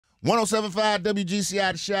107.5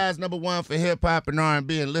 WGCI, the Shy's #1 for hip-hop and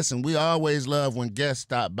R&B. And listen, we always love when guests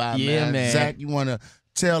stop by, man. Zach, you want to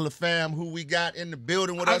tell the fam who we got in the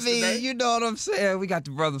building with us today? You know what I'm saying? We got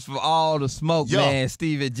the brothers from All the Smoke, man.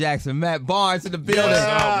 Steven Jackson, Matt Barnes in the building.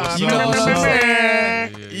 You know what I'm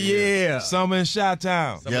saying? Yeah. Summer in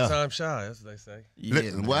Chi-Town. Summertime Shy, that's what they say.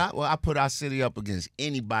 Listen, well, I put our city up against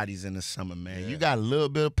anybody's in the summer, man. You got a little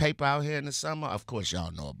bit of paper out here in the summer. Of course,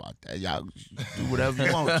 y'all know about that. Y'all do whatever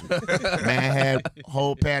you want to. Man had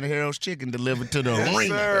whole pan of Harold's chicken delivered to the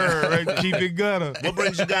arena. Sir, keep it gutter. What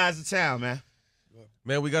brings you guys to town, man?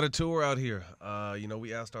 Man, we got a tour out here.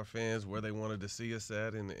 We asked our fans where they wanted to see us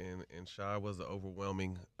at, and Chi was the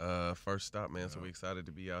overwhelming first stop, man. So we're excited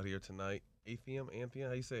to be out here tonight. Athenaeum?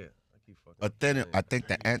 How you say it? I keep fucking I think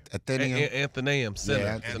the Athenaeum. Athenaeum Center.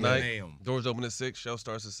 Yeah, tonight. Athenaeum. Doors open at 6. Show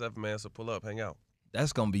starts at 7, man. So pull up, hang out.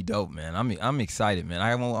 That's gonna be dope, man. I'm excited, man.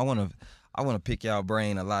 I want to pick y'all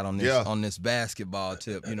brain a lot on this basketball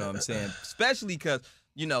tip. You know what I'm saying? Especially because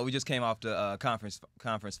we just came off the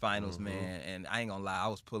conference finals, man, and I ain't gonna lie, I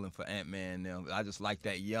was pulling for Ant-Man. I just like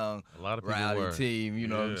that young, A lot of people rowdy were. team. You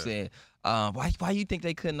know what I'm saying? Why you think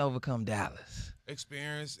they couldn't overcome Dallas?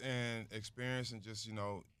 Experience and just,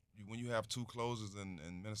 when you have two closers and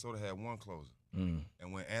Minnesota had one closer. And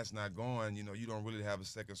when Ant's not going, you don't really have a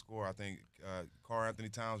second scorer. I think Karl Anthony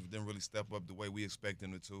Towns didn't really step up the way we expected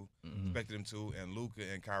him to. And Luka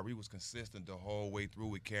and Kyrie was consistent the whole way through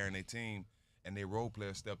with carrying their team. And their role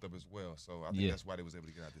players stepped up as well. So I think that's why they was able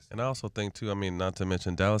to get out this. And I also think, too, not to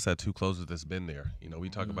mention, Dallas had two closers that's been there. We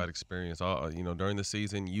talk about experience. During the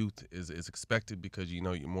season, youth is expected because,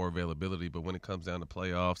 you're more availability. But when it comes down to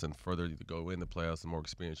playoffs and further to go in the playoffs, the more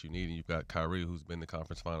experience you need. And you've got Kyrie, who's been to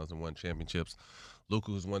conference finals and won championships. Luka,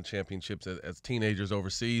 who's won championships as teenagers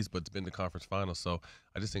overseas, but's been to conference finals. So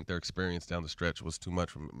I just think their experience down the stretch was too much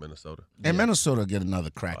from Minnesota. And Minnesota get another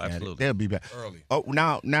crack at it. They'll be back Early. Oh,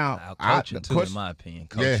 now, coaching too, in my opinion.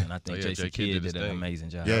 Coaching, I think Jason Kidd did an thing.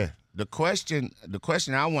 amazing job. Yeah. The question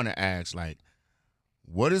I want to ask,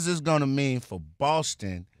 what is this gonna mean for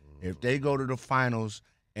Boston if they go to the finals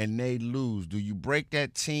and they lose? Do you break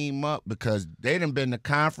that team up because they done been to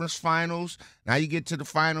conference finals? Now you get to the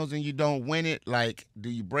finals and you don't win it. Do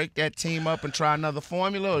you break that team up and try another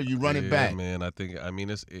formula, or you run it back? Man,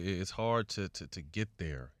 it's hard to get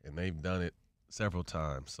there, and they've done it several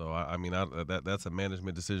times. So that's a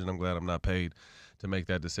management decision. I'm glad I'm not paid to make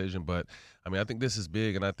that decision, but I think this is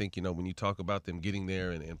big, and I think when you talk about them getting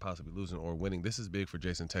there and possibly losing or winning, this is big for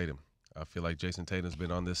Jason Tatum. I feel like Jason Tatum's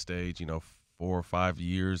been on this stage, 4 or 5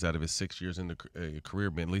 years out of his 6 years in the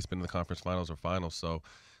career, at least been in the conference finals or finals. So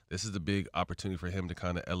this is a big opportunity for him to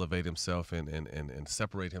kind of elevate himself and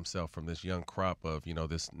separate himself from this young crop of,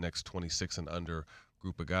 this next 26 and under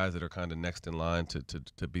group of guys that are kind of next in line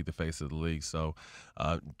to be the face of the league. So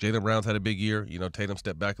Jaylen Brown's had a big year. Tatum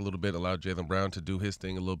stepped back a little bit, allowed Jaylen Brown to do his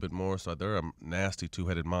thing a little bit more. So they're a nasty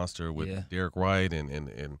two-headed monster with Derek White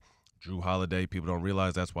and Drew Holiday. People don't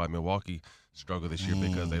realize that's why Milwaukee struggled this year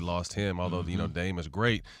because they lost him. Although, Dame is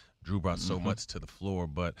great, Drew brought so much to the floor.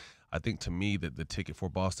 But I think to me that the ticket for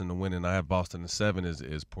Boston to win, and I have Boston in 7, is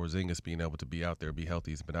Porzingis being able to be out there, be healthy.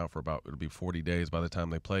 He's been out for it'll be 40 days by the time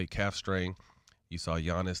they play. Calf strain. You saw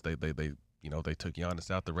Giannis. They took Giannis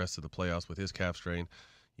out the rest of the playoffs with his calf strain.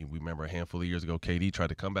 We remember a handful of years ago, KD tried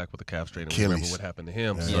to come back with a calf strain, and we remember what happened to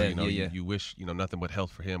him. So you wish nothing but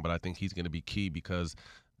health for him. But I think he's going to be key because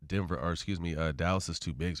Dallas's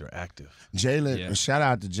two bigs are active. Shout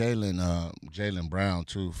out to Jaylen Brown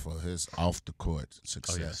too for his off the court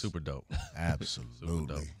success. Oh yeah, super dope.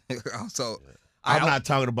 Absolutely. Super dope. Also, I'm not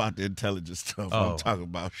talking about the intelligence stuff. I'm talking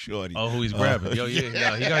about Shorty. Oh, who he's grabbing? He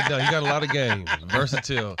got a lot of games.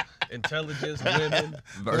 Versatile, intelligence, women,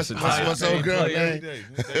 versatile. What's old girl name?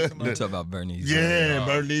 You talk about Bernice. Yeah,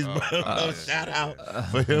 Bernice. Shout out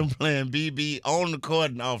for him playing BB on the court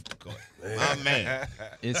and off the court. My man.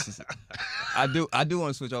 I do want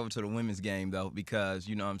to switch over to the women's game though, because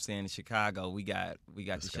you know what I'm saying, in Chicago we got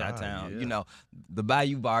the Chi-Town. Yeah. The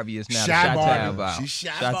Bayou Barbie is now Chi the Chi-Town Barbie. She's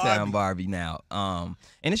Chi-Town Barbie now. And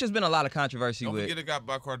it's just been a lot of controversy Don't with. forget it got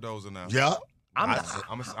by Cardozo now. Yeah. I'm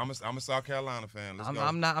a South Carolina fan. Let's go.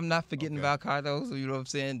 I'm not forgetting about Cardozo. You know what I'm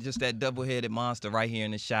saying? Just that double-headed monster right here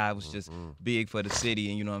in the Chi was just big for the city,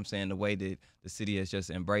 and you know what I'm saying. The way that the city has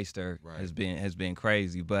just embraced her has been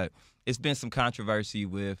crazy. But it's been some controversy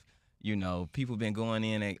with, people been going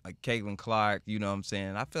in at like Caitlin Clark. You know what I'm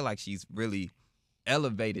saying? I feel like she's really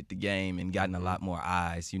elevated the game and gotten a lot more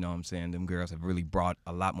eyes. You know what I'm saying? Them girls have really brought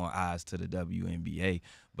a lot more eyes to the WNBA.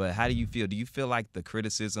 But how do you feel? Do you feel like the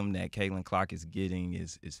criticism that Caitlin Clark is getting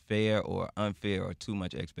is fair or unfair or too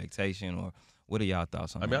much expectation? Or What are y'all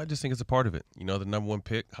thoughts on that? I mean, I just think it's a part of it. You know, the number one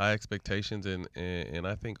pick, high expectations, and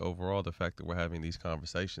I think overall the fact that we're having these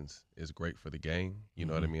conversations is great for the game. You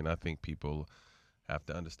know what I mean? I think people have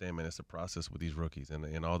to understand, man, it's a process with these rookies.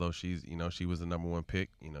 And although she was the number one pick,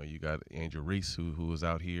 you got Angel Reese who was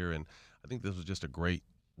out here, and I think this was just a great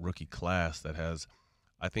rookie class that has.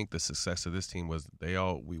 I think the success of this team was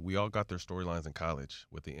we all got their storylines in college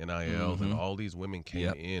with the NILs, and all these women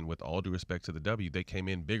came in, with all due respect to the W, they came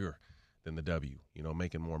in bigger than the W,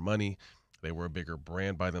 making more money. They were a bigger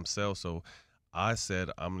brand by themselves. So I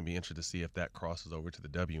said I'm going to be interested to see if that crosses over to the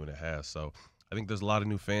W, and it has. So I think there's a lot of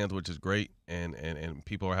new fans, which is great, and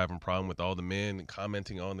people are having a problem with all the men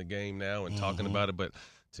commenting on the game now and talking about it. But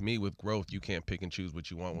to me, with growth, you can't pick and choose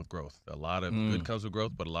what you want with growth. A lot of good comes with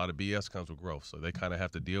growth, but a lot of BS comes with growth. So they kind of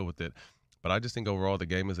have to deal with it. But I just think overall the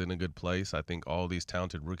game is in a good place. I think all these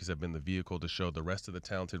talented rookies have been the vehicle to show the rest of the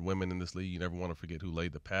talented women in this league. You never want to forget who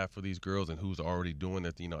laid the path for these girls and who's already doing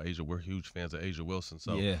it. Asia, we're huge fans of Asia Wilson.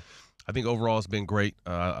 So I think overall it's been great.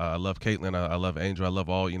 I love Caitlin. I love Angel. I love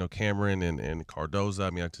all, Cameron and Cardoza. I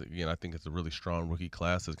mean, I think it's a really strong rookie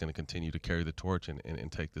class that's going to continue to carry the torch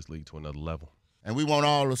and take this league to another level. And we want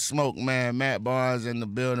all the smoke, man. Matt Barnes in the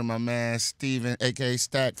building, my man Steven, a.k.a.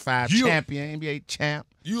 Stack 5 champion, NBA champ.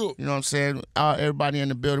 You know what I'm saying? Everybody in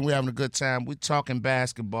the building, we're having a good time. We're talking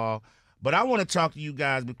basketball. But I want to talk to you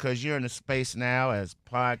guys because you're in the space now as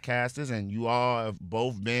podcasters, and you all have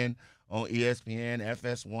both been on ESPN,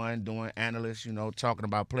 FS1, doing analysts, talking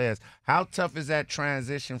about players. How tough is that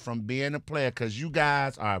transition from being a player? Because you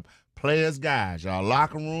guys are players guys. Y'all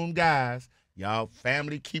locker room guys. Y'all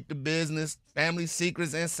family keep the business, family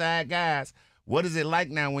secrets inside guys. What is it like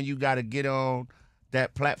now when you got to get on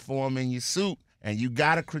that platform in your suit and you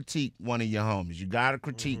got to critique one of your homies? You got to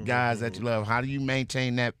critique guys that you love. How do you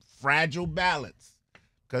maintain that fragile balance?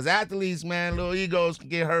 Because athletes, man, little egos can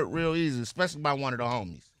get hurt real easy, especially by one of the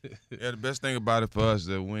homies. Yeah, the best thing about it for us is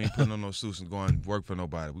that we ain't putting on no suits and going to work for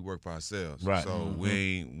nobody. We work for ourselves. Right. So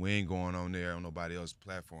we ain't going on there on nobody else's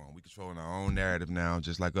platform. We controlling our own narrative now,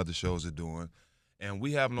 just like other shows are doing. And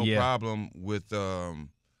we have no problem with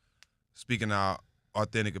speaking our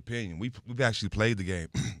authentic opinion. We've actually played the game.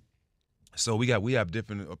 So we have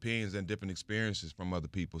different opinions and different experiences from other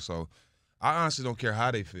people. So I honestly don't care how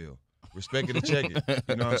they feel. Respect it and check it.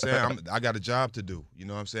 You know what I'm saying? I got a job to do. You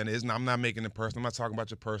know what I'm saying? I'm not making it personal. I'm not talking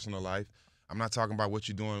about your personal life. I'm not talking about what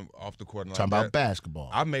you're doing off the court. Talking about basketball.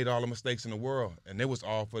 I made all the mistakes in the world, and it was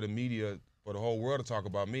all for the media, for the whole world to talk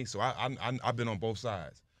about me. So I've been on both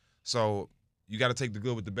sides. So you got to take the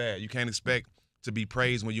good with the bad. You can't expect to be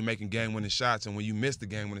praised when you're making game-winning shots, and when you miss the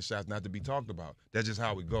game-winning shots, not to be talked about. That's just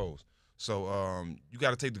how it goes. So you got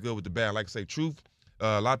to take the good with the bad. Like I say, truth.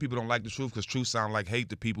 A lot of people don't like the truth because truth sounds like hate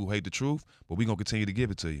to people who hate the truth, but we're going to continue to give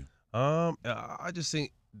it to you. I just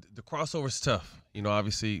think the crossover is tough.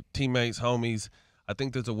 Obviously, teammates, homies. I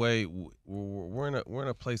think there's a way we're in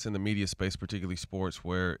a place in the media space, particularly sports,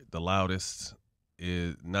 where the loudest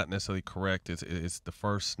is not necessarily correct. It's the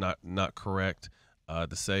first not correct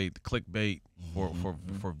to say the clickbait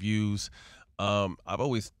for views. I've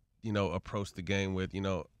always approached the game with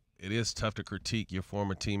it is tough to critique your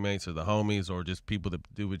former teammates or the homies or just people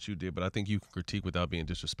that do what you did, but I think you can critique without being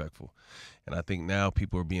disrespectful. And I think now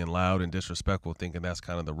people are being loud and disrespectful, thinking that's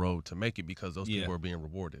kind of the road to make it because those people are being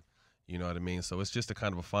rewarded. You know what I mean? So it's just a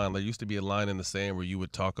kind of a fine. There used to be a line in the sand where you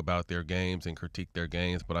would talk about their games and critique their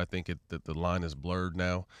games, but I think the line is blurred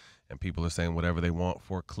now. And people are saying whatever they want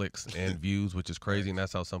for clicks and views, which is crazy, and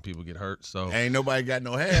that's how some people get hurt. So ain't nobody got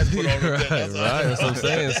no hands put on it. Right, that's what I'm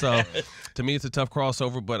saying. So to me, it's a tough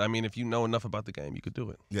crossover, but I mean, if you know enough about the game, you could do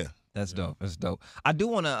it. Yeah. That's dope. That's dope. I do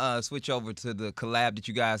want to switch over to the collab that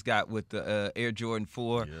you guys got with the Air Jordan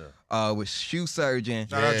 4 with Shoe Surgeon.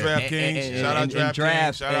 Shout out DraftKings. Shout out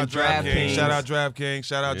DraftKings. Shout out DraftKings. Shout out DraftKings.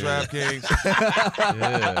 Shout out DraftKings.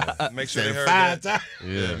 Yeah. Make sure they heard that.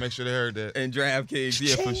 Yeah. Make sure they heard that. And DraftKings,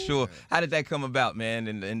 yeah, for sure. How did that come about, man?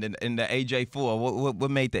 In the AJ4,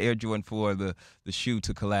 what made the Air Jordan 4 the shoe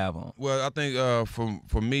to collab on? Well, I think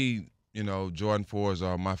for me, Jordan 4s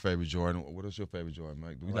are my favorite Jordan. What is your favorite Jordan,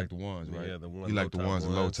 Mike? We like the ones, right? Yeah, the ones. You like the ones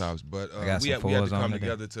and low tops. But we had to come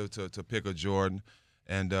together to pick a Jordan.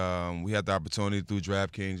 And we had the opportunity through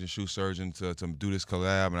DraftKings and Shoe Surgeon to do this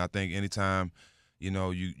collab. And I think anytime,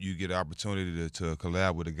 you get an opportunity to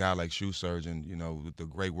collab with a guy like Shoe Surgeon, with the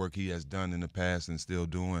great work he has done in the past and still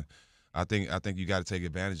doing, I think you got to take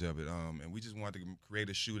advantage of it. And we just wanted to create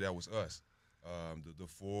a shoe that was us. The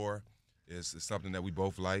 4 is something that we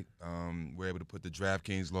both like. We're able to put the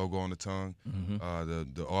DraftKings logo on the tongue,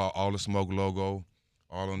 the All the Smoke logo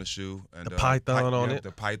all on the shoe. And the python on it.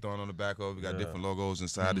 The python on the back of it. We got different logos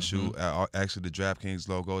inside the shoe. Actually, the DraftKings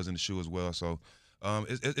logo is in the shoe as well. So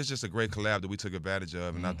it's just a great collab that we took advantage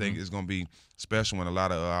of. And I think it's going to be special when a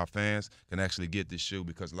lot of our fans can actually get this shoe,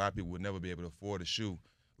 because a lot of people would never be able to afford a shoe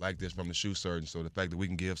like this from the shoe surgeon. So the fact that we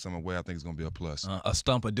can give some away, I think is going to be a plus. A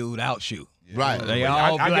stump a dude out shoe. Yeah. Right. They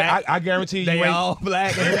all black. I guarantee you. They all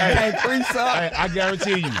black. I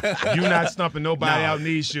guarantee you not stumping nobody out in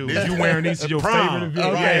these shoes. You wearing these to your favorite event.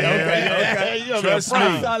 Okay. Trust me.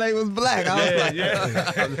 I thought they was black. I was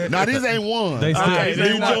like, Now, these ain't one. They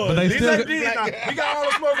still, but they These still. ain't these. Now, we got all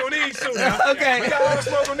the smoke on these too. Now. Okay. We got all the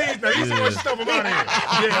smoke on these. Now, these are what you stuff them out here.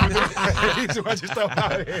 Yeah. These are what you stuff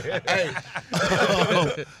out here. Hey.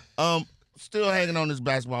 Still hanging on this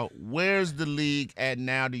basketball. Where's the league at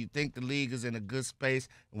now? Do you think the league is in a good space?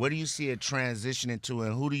 Where do you see it transitioning to,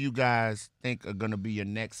 and who do you guys think are going to be your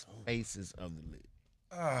next faces of the league?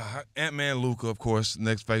 Ant-Man, Luka, of course.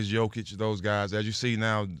 Next face, Jokic, those guys. As you see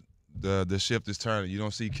now, the shift is turning. You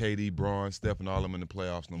don't see KD, Braun, Steph, and all of them in the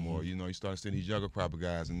playoffs no more. You know, you start seeing these younger crop of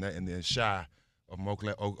guys, and then Shy of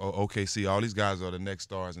Oakland, OKC. All these guys are the next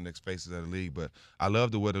stars and next faces of the league. But I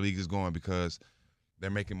love the way the league is going because they're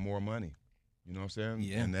making more money. You know what I'm saying?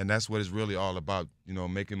 Yeah. And that's what it's really all about, you know,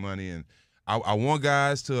 making money. And I want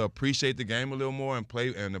guys to appreciate the game a little more and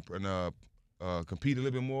play and compete a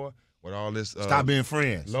little bit more with all this. Stop being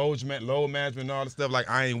friends. Load management and all this stuff. Like,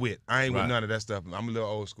 I ain't with none of that stuff. I'm a little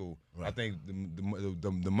old school. Right. I think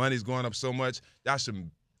the money's going up so much, y'all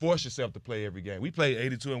should force yourself to play every game. We played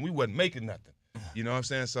 82 and we wasn't making nothing. You know what I'm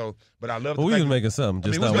saying? So, but I love. Well, we was making something,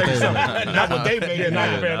 just not what they made.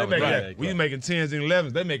 Not what they made. We was making 10s and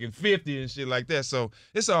 11s. They making 50 and shit like that. So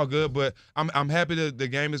it's all good. But I'm happy that the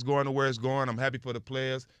game is going to where it's going. I'm happy for the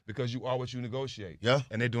players because you are what you negotiate. Yeah.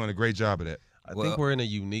 And they're doing a great job of that. I think we're in a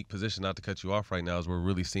unique position, not to cut you off right now, is we're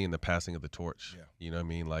really seeing the passing of the torch. Yeah. You know what I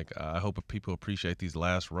mean? Like, I hope people appreciate these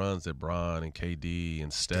last runs that Bron and KD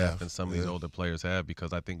and Steph and some of these older players have,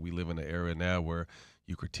 because I think we live in an era now where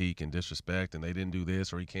you critique and disrespect and they didn't do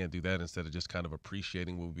this or he can't do that, instead of just kind of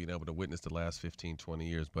appreciating what we've been able to witness the last 15, 20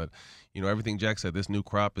 years. But, you know, everything Jack said, this new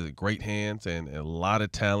crop is great hands and a lot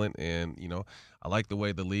of talent. And, you know, I like the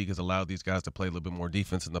way the league has allowed these guys to play a little bit more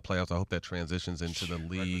defense in the playoffs. I hope that transitions into the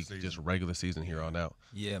league, just regular season here on out.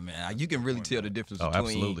 Yeah, man. You can really tell the difference between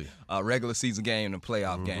absolutely. A regular season game and a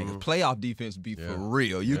playoff game. 'Cause playoff defense be for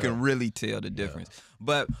real. You can really tell the difference.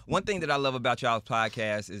 But one thing that I love about y'all's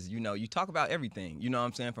podcast is, you know, you talk about everything. You know what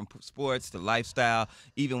I'm saying? From sports to lifestyle,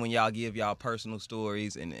 even when y'all give y'all personal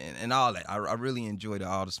stories and all that. I really enjoy the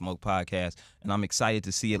All the Smoke podcast, and I'm excited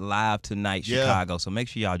to see it live tonight, Chicago. So make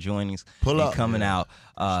sure y'all join us. Pull up. Coming out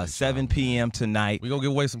 7 p.m. tonight. We're going to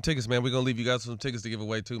give away some tickets, man. We're going to leave you guys some tickets to give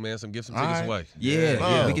away, too, man. Give some tickets away.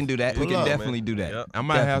 Yeah, we can do that. We can definitely do that. Yep. I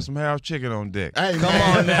might have some house chicken on deck. Hey, Come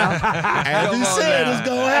on now. As you said, it's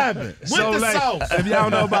going to happen. With the sauce. If y'all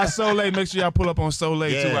know about Soleil, make sure y'all pull up on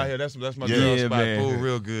Soleil too out here. That's my girl spot. man. Food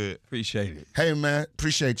real good. Appreciate it. Hey, man,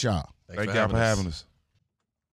 appreciate y'all. Thank y'all for having us.